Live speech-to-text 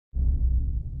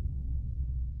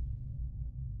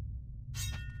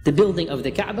The building of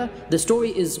the Kaabah, the story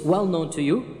is well known to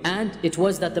you, and it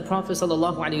was that the Prophet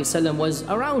ﷺ was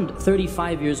around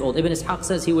 35 years old. Ibn Ishaq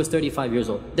says he was 35 years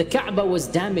old. The Kaabah was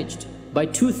damaged by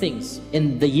two things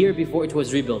in the year before it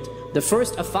was rebuilt. The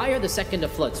first, a fire; the second, a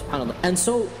flood, subhanAllah. And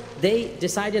so they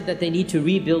decided that they need to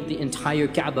rebuild the entire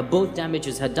Kaabah. Both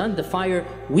damages had done. The fire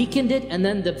weakened it, and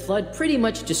then the flood pretty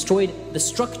much destroyed the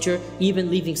structure, even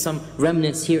leaving some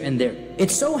remnants here and there. It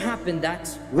so happened that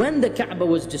when the Kaabah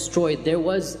was destroyed, there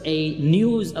was a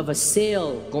news of a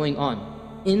sale going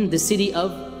on in the city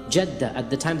of Jeddah. At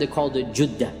the time they called it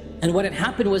Judah. And what had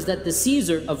happened was that the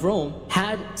Caesar of Rome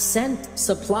had sent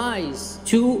supplies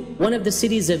to one of the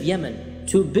cities of Yemen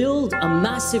to build a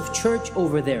massive church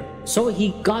over there. So he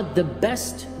got the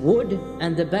best wood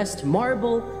and the best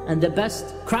marble and the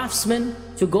best craftsmen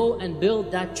to go and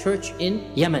build that church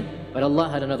in Yemen. But Allah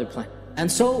had another plan.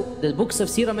 And so the books of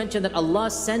Sirah mention that Allah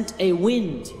sent a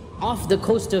wind off the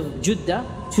coast of Judah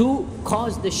to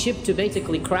cause the ship to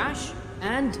basically crash,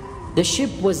 and the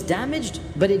ship was damaged,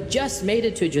 but it just made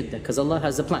it to Jeddah because Allah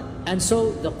has a plan. And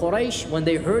so the Quraysh, when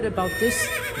they heard about this,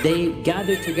 they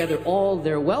gathered together all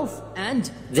their wealth and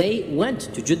they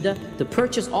went to Jeddah to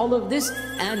purchase all of this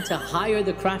and to hire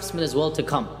the craftsmen as well to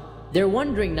come. They're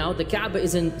wondering now, the Kaabah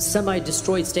is in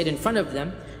semi-destroyed state in front of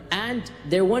them, and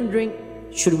they're wondering,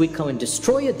 should we come and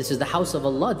destroy it? This is the house of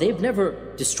Allah. They've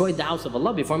never destroyed the house of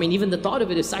Allah before. I mean, even the thought of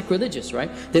it is sacrilegious,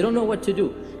 right? They don't know what to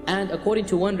do. And according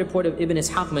to one report of Ibn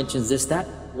Ishaq mentions this, that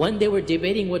when they were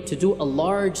debating what to do, a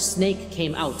large snake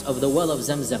came out of the well of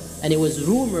Zamzam. And it was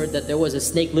rumored that there was a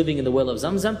snake living in the well of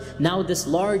Zamzam. Now this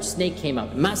large snake came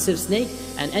out, massive snake,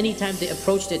 and anytime they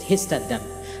approached it, hissed at them.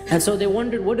 And so they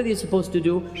wondered, what are they supposed to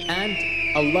do? And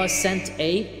Allah sent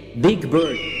a big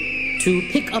bird to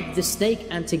pick up the snake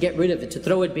and to get rid of it, to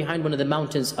throw it behind one of the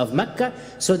mountains of Mecca.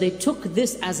 So they took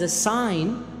this as a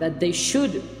sign that they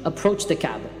should approach the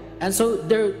Kaabah. And so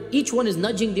each one is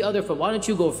nudging the other for, why don't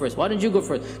you go first? Why don't you go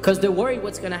first? Because they're worried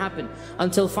what's going to happen.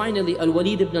 Until finally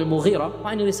Al-Walid ibn al-Mughira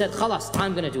finally said, Khalas,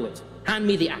 I'm going to do it. Hand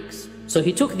me the axe. So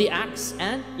he took the axe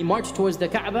and he marched towards the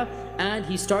Kaabah and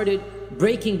he started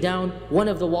breaking down one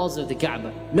of the walls of the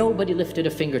Kaabah. Nobody lifted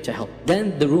a finger to help.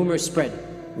 Then the rumor spread.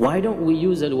 Why don't we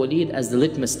use Al-Walid as the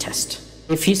litmus test?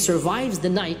 If he survives the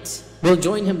night, we'll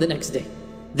join him the next day.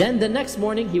 Then the next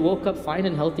morning, he woke up fine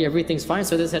and healthy, everything's fine.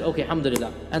 So they said, okay,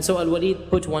 alhamdulillah. And so Al-Walid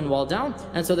put one wall down.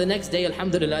 And so the next day,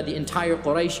 alhamdulillah, the entire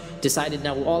Quraysh decided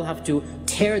now we all have to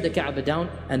tear the Kaabah down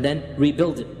and then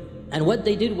rebuild it. And what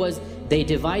they did was, they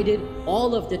divided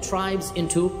all of the tribes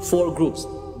into 4 groups.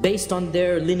 Based on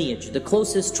their lineage. The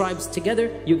closest tribes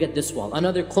together, you get this wall.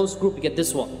 Another close group, you get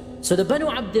this wall. So the Banu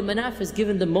Abd Manaf is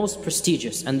given the most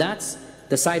prestigious, and that's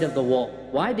the side of the wall.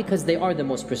 Why? Because they are the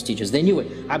most prestigious. They knew it.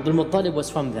 Abdul Muttalib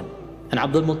was from them. And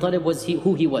Abdul Muttalib was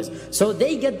who he was. So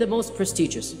they get the most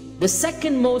prestigious. The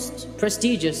second most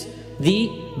prestigious, the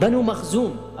Banu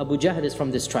Makhzum. Abu Jahl is from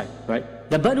this tribe,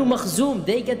 right? The Banu Makhzum,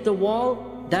 they get the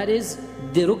wall that is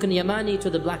the Rukn Yamani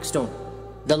to the Black Stone.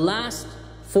 The last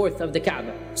fourth of the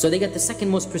Kaabah. So they get the second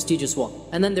most prestigious wall.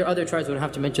 And then there are other tribes, we don't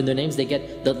have to mention their names, they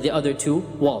get the other 2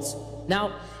 walls.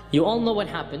 Now, you all know what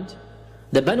happened.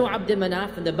 The Banu Abd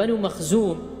Manaf and the Banu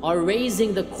Makhzum are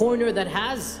raising the corner that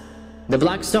has the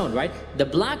black stone, right? The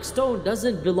black stone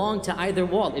doesn't belong to either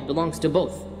wall, it belongs to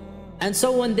both. And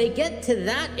so when they get to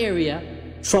that area,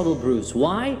 trouble brews.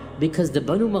 Why? Because the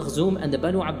Banu Makhzum and the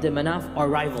Banu Abd Manaf are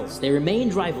rivals. They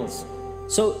remained rivals.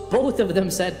 So both of them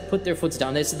said, put their foots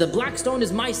down. They said, the black stone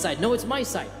is my side. No, it's my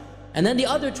side. And then the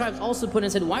other tribes also put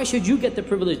and said, why should you get the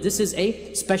privilege? This is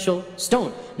a special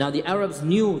stone. Now the Arabs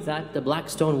knew that the black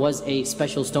stone was a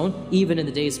special stone, even in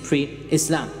the days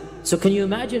pre-Islam. So can you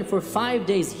imagine, for 5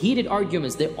 days, heated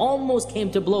arguments, they almost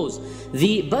came to blows.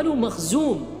 The Banu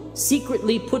Makhzum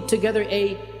secretly put together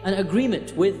an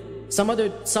agreement with some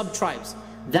other sub-tribes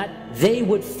that they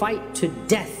would fight to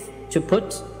death to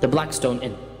put the black stone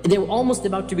in. They were almost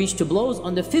about to reach to blows.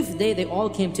 On the 5th day, they all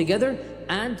came together,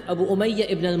 and Abu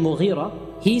Umayyah ibn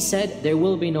al-Mughira, he said, there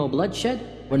will be no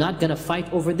bloodshed. We're not going to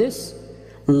fight over this.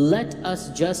 Let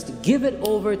us just give it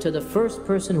over to the first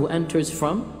person who enters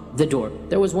from the door.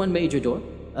 There was one major door,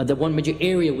 the one major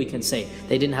area we can say.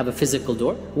 They didn't have a physical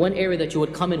door. One area that you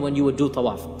would come in when you would do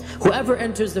tawaf. Whoever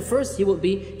enters the first, he will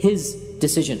be his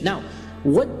decision. Now,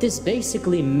 what this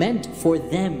basically meant for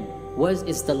them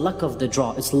it's the luck of the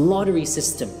draw. It's lottery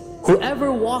system.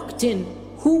 Whoever walked in,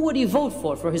 who would he vote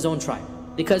for his own tribe?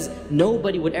 Because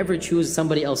nobody would ever choose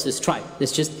somebody else's tribe.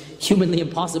 It's just humanly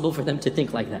impossible for them to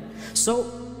think like that. So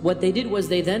what they did was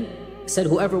they then said,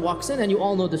 whoever walks in, and you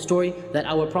all know the story that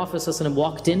our Prophet ﷺ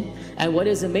walked in. And what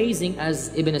is amazing,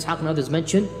 as Ibn Ishaq and others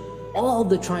mentioned, all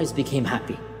the tribes became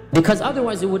happy. Because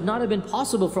otherwise it would not have been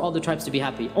possible for all the tribes to be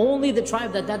happy. Only the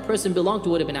tribe that that person belonged to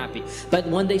would have been happy. But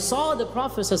when they saw the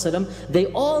Prophet ﷺ, they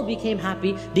all became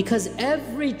happy because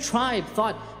every tribe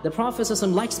thought, the Prophet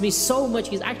ﷺ likes me so much,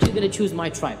 he's actually going to choose my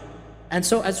tribe. And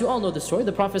so, as you all know the story,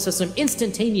 the Prophet ﷺ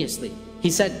instantaneously,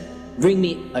 he said, bring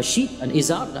me a sheet, an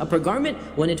izar, an upper garment.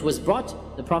 When it was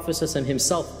brought, the Prophet ﷺ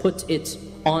himself put it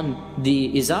on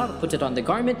the izar, put it on the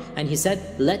garment, and he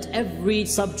said, let every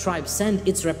sub-tribe send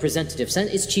its representative, send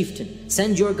its chieftain,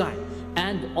 send your guy,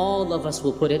 and all of us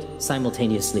will put it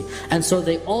simultaneously. And so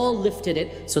they all lifted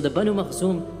it. So the Banu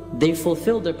Makhzum, they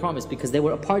fulfilled their promise because they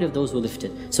were a part of those who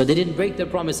lifted. So they didn't break their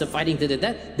promise of fighting to the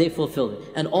death, they fulfilled it.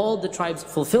 And all the tribes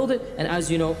fulfilled it, and as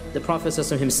you know, the Prophet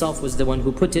ﷺ himself was the one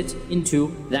who put it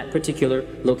into that particular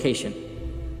location.